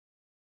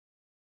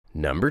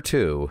Number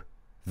 2,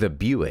 the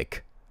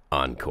Buick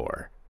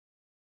Encore.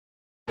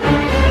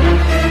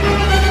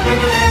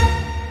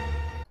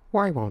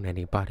 Why won't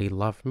anybody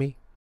love me?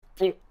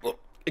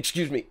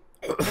 Excuse me.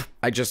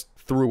 I just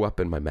threw up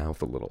in my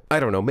mouth a little. I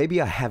don't know, maybe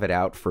I have it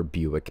out for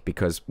Buick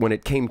because when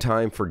it came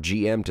time for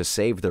GM to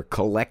save their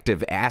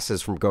collective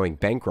asses from going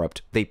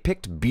bankrupt, they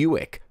picked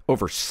Buick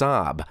over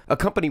Saab, a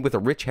company with a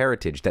rich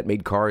heritage that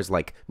made cars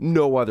like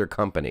no other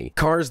company.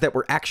 Cars that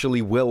were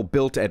actually well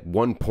built at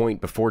one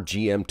point before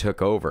GM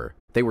took over.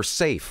 They were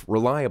safe,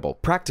 reliable,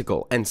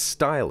 practical, and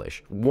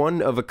stylish.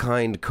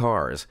 One-of-a-kind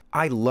cars.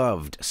 I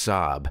loved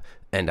Saab.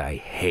 And I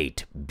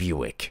hate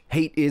Buick.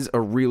 Hate is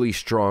a really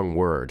strong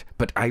word,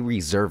 but I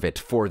reserve it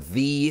for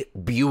the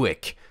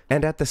Buick.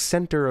 And at the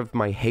center of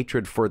my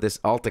hatred for this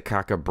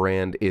Altacaca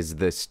brand is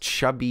this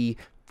chubby,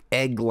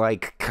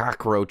 egg-like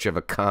cockroach of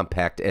a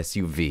compact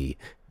SUV,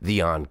 the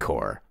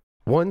Encore.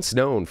 Once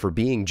known for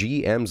being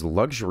GM's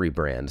luxury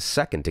brand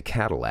second to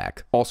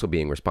Cadillac, also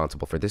being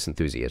responsible for this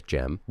enthusiast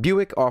gem,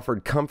 Buick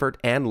offered comfort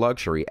and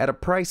luxury at a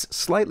price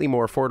slightly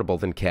more affordable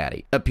than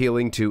Caddy,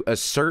 appealing to a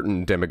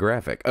certain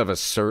demographic of a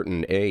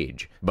certain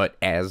age. But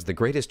as the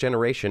greatest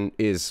generation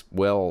is,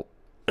 well,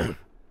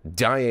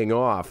 dying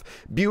off,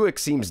 Buick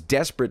seems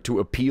desperate to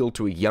appeal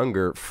to a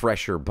younger,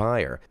 fresher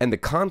buyer, and the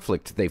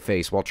conflict they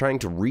face while trying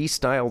to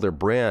restyle their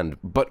brand,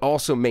 but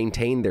also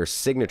maintain their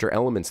signature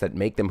elements that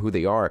make them who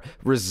they are,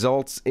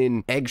 results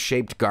in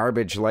egg-shaped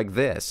garbage like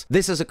this.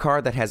 This is a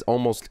car that has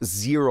almost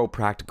zero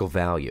practical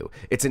value.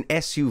 It's an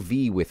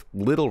SUV with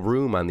little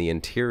room on the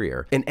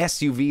interior, an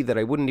SUV that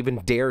I wouldn't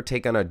even dare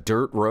take on a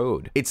dirt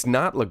road. It's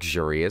not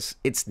luxurious,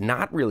 it's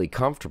not really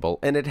comfortable,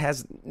 and it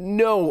has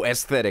no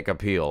aesthetic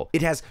appeal.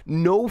 It has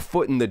no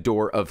foot in the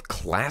door of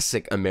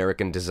classic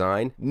American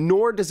design,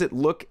 nor does it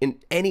look in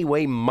any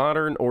way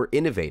modern or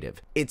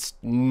innovative. It's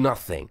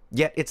nothing.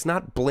 Yet it's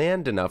not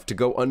bland enough to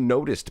go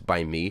unnoticed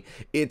by me.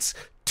 It's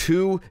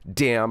too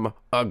damn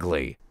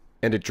ugly.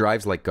 And it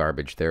drives like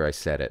garbage. There, I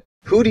said it.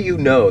 Who do you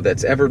know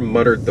that's ever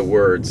muttered the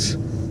words,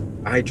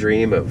 "I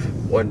dream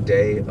of one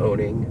day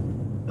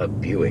owning a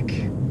Buick"?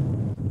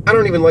 I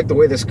don't even like the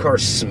way this car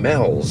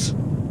smells.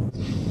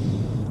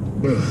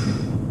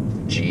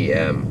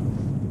 GM.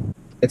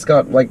 It's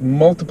got like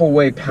multiple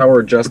way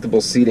power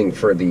adjustable seating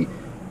for the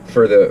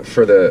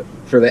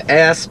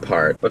ass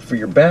part, but for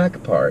your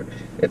back part,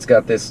 it's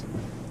got this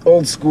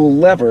old school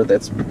lever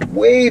that's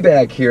way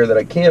back here that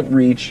I can't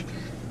reach,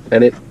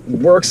 and it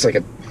works like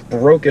a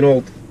broken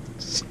old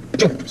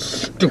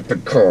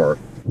stupid car.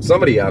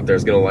 Somebody out there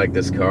is gonna like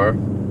this car,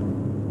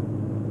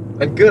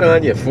 and good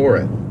on you for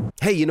it.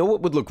 Hey, you know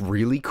what would look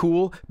really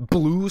cool?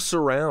 Blue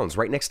surrounds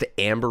right next to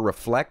amber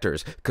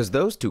reflectors, because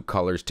those two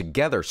colors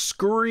together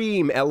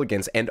scream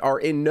elegance and are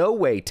in no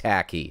way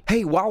tacky.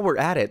 Hey, while we're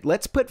at it,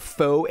 let's put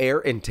faux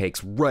air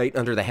intakes right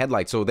under the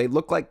headlights so they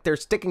look like they're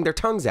sticking their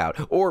tongues out.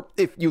 Or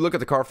if you look at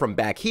the car from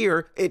back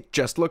here, it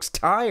just looks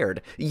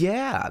tired.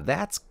 Yeah,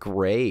 that's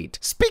great.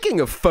 Speaking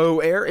of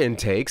faux air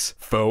intakes,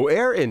 faux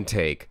air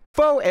intake.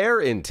 Faux air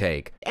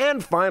intake.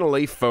 And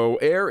finally,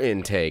 faux air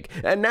intake.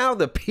 And now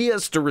the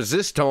pièce de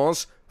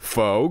résistance,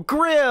 faux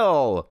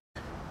grill.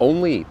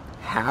 Only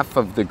half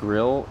of the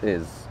grill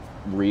is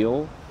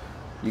real.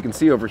 You can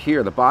see over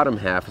here, the bottom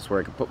half is where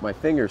I can put my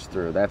fingers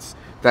through. That's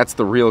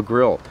the real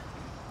grill.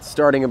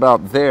 Starting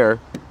about there,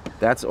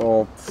 that's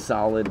all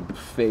solid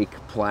fake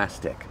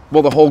plastic.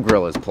 Well, the whole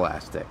grill is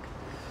plastic.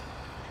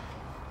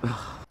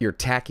 You're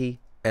tacky,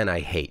 and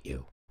I hate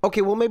you.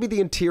 Okay, well, maybe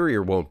the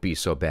interior won't be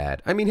so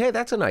bad. I mean, hey,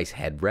 that's a nice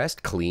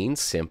headrest, clean,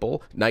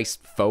 simple, nice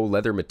faux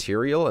leather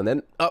material, and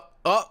then,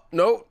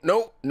 no.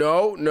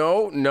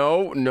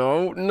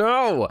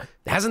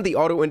 Hasn't the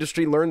auto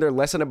industry learned their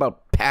lesson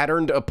about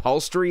patterned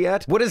upholstery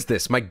yet? What is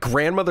this, my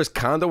grandmother's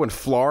condo in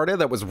Florida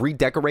that was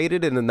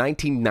redecorated in the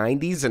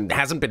 1990s and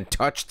hasn't been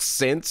touched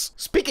since?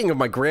 Speaking of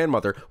my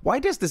grandmother, why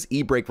does this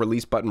e-brake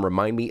release button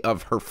remind me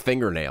of her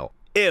fingernail?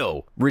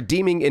 Ew.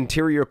 Redeeming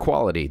interior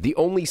quality. The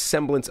only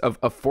semblance of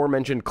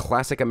aforementioned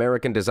classic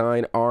American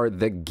design are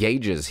the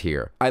gauges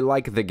here. I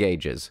like the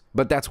gauges,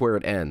 but that's where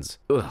it ends.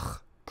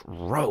 Ugh.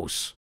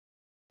 Gross.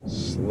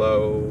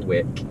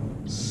 Slowick.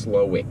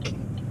 Slowick.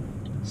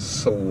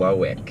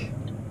 Slowick.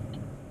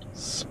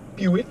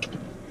 Buick.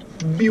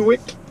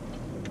 Buick.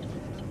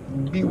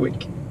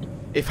 Buick.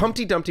 If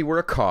Humpty Dumpty were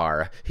a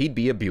car, he'd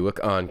be a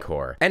Buick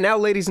Encore. And now,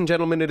 ladies and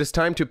gentlemen, it is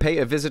time to pay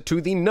a visit to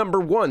the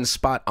 #1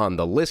 spot on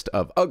the list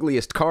of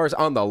ugliest cars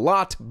on the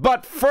lot.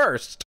 But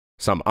first,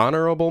 some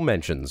honorable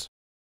mentions.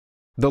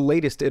 The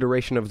latest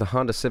iteration of the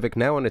Honda Civic,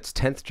 now in its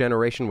 10th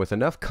generation with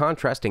enough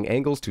contrasting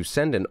angles to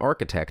send an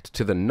architect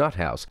to the nut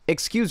house.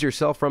 Excuse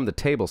yourself from the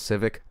table,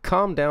 Civic,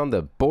 calm down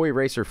the boy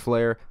racer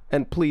flare,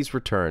 and please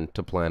return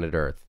to planet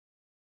Earth.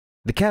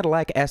 The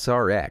Cadillac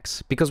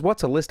SRX, because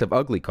what's a list of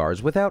ugly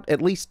cars without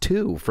at least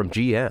 2 from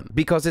GM?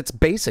 Because it's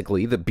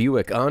basically the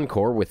Buick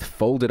Encore with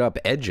folded up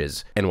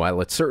edges. And while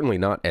it's certainly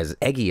not as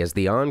eggy as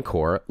the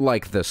Encore,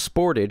 like the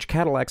Sportage,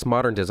 Cadillac's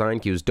modern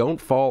design cues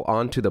don't fall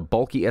onto the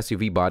bulky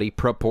SUV body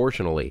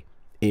proportionally.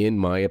 In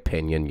my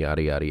opinion,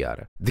 yada yada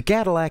yada. The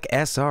Cadillac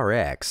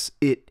SRX,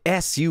 it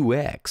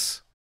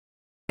SUX.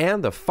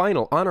 And the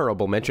final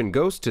honorable mention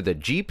goes to the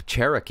Jeep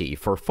Cherokee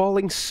for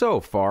falling so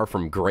far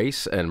from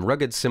grace and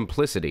rugged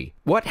simplicity.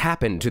 What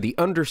happened to the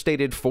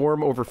understated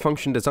form over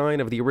function design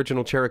of the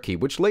original Cherokee,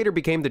 which later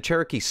became the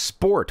Cherokee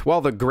Sport,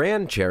 while the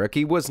Grand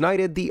Cherokee was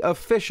knighted the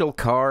official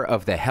car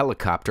of the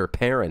helicopter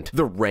parent?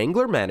 The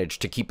Wrangler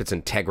managed to keep its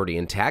integrity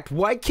intact.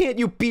 Why can't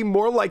you be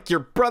more like your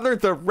brother,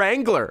 the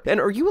Wrangler?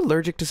 And are you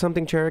allergic to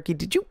something, Cherokee?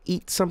 Did you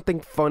eat something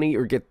funny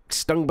or get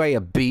stung by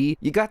a bee?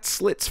 You got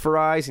slits for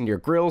eyes and your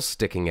grill's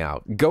sticking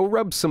out. Go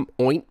rub some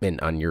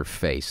ointment on your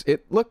face.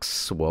 It looks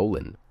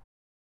swollen.